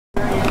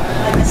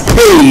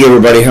Hey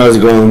everybody, how's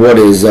it going? What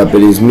is up?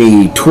 It is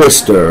me,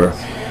 Twister,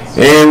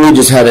 and we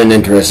just had an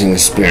interesting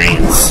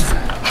experience.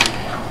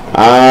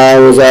 I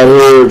was out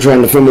here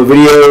trying to film a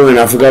video and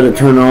I forgot to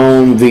turn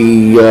on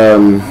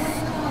the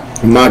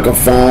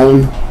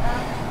microphone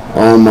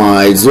on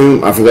my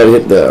Zoom. I forgot to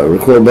hit the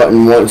record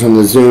button once on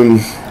the Zoom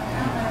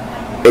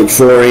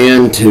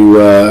H4n to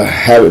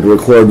have it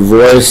record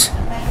voice.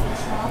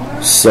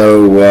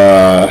 So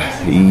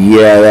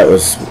yeah, that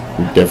was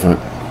different.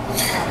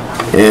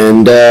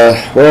 And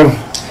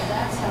well,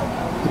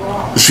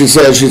 she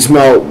said she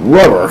smelled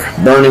rubber,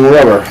 burning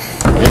rubber,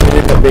 and it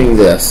ended up being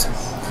this.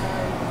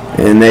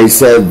 And they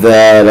said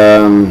that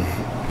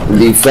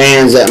the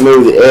fans that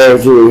move the air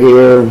through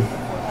here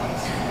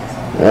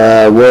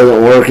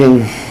wasn't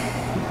working,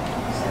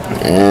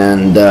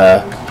 and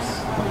the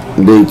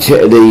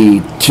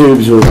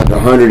tubes were like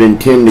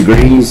 110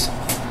 degrees.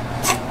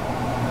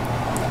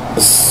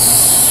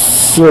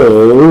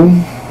 So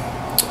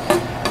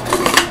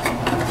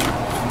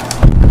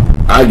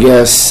I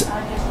guess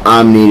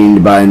I'm needing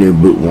to buy a new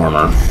boot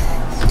warmer.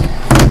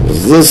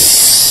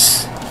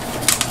 This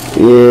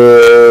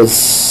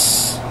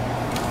is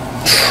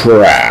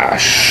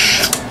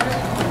trash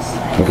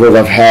because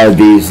I've had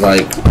these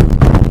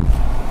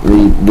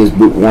this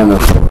boot warmer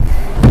for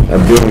a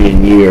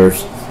billion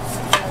years.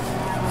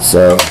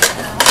 So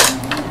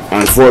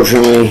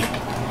unfortunately,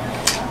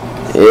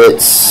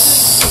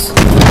 it's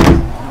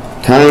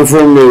time for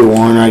a new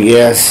one, I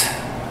guess.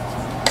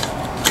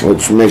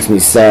 Which makes me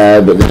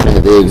sad, but then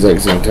at the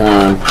exact same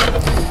time,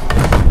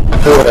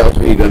 what else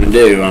are you going to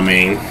do? I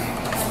mean,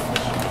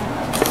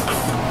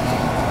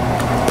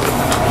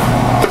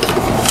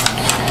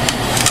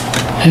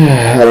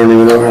 I don't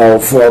even know how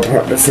far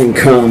apart this thing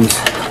comes.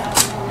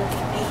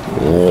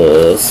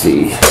 Let's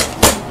see. Yeah.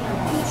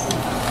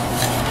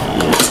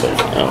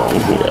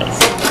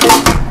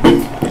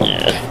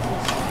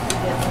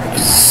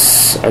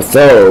 I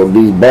thought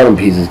these bottom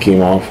pieces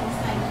came off,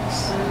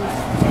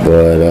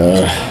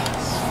 but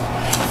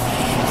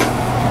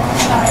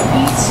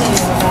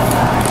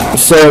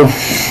so,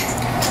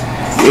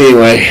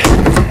 anyway,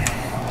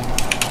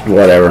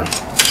 whatever.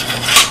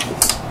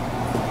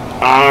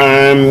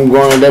 I'm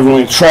going to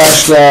definitely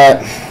trash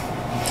that.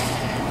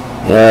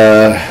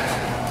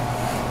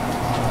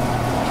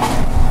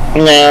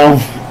 Now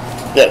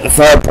that the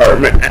fire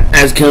department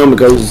has come,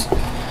 because,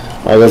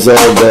 like I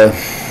said,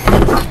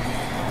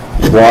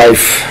 the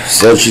wife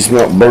said she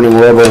smelled burning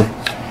rubber,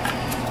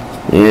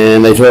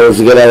 and they told us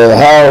to get out of the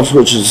house,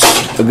 which is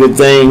a good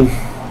thing.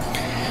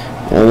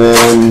 And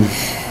then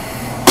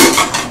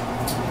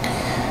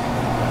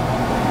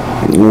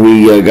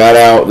we got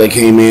out, they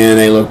came in,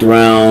 they looked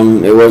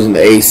around. It wasn't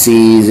the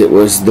ACs, it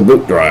was the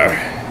boot dryer.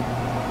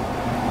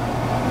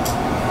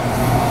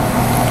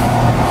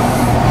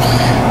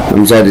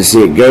 I'm sad to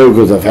see it go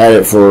because I've had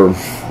it for,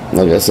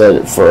 like I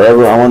said,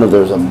 forever. I wonder if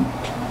there's a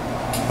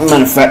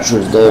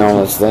manufacturer's date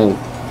on this thing.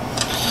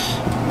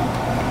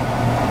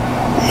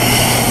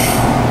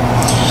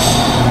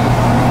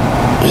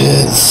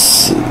 Let's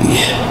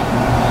see.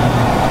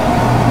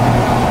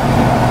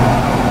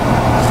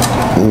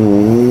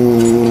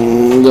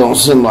 Don't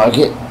seem like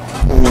it.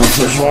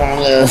 What's wrong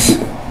with this?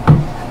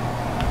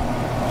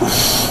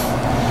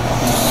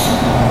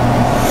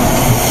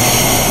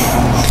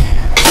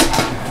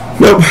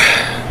 Nope.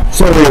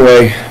 So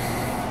anyway,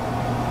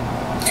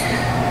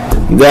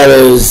 that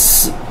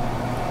is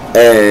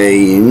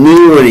a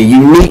new and a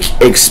unique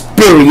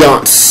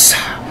experience.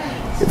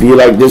 If you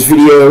like this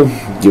video,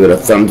 give it a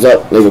thumbs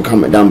up, leave a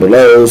comment down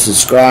below,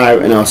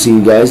 subscribe, and I'll see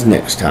you guys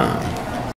next time.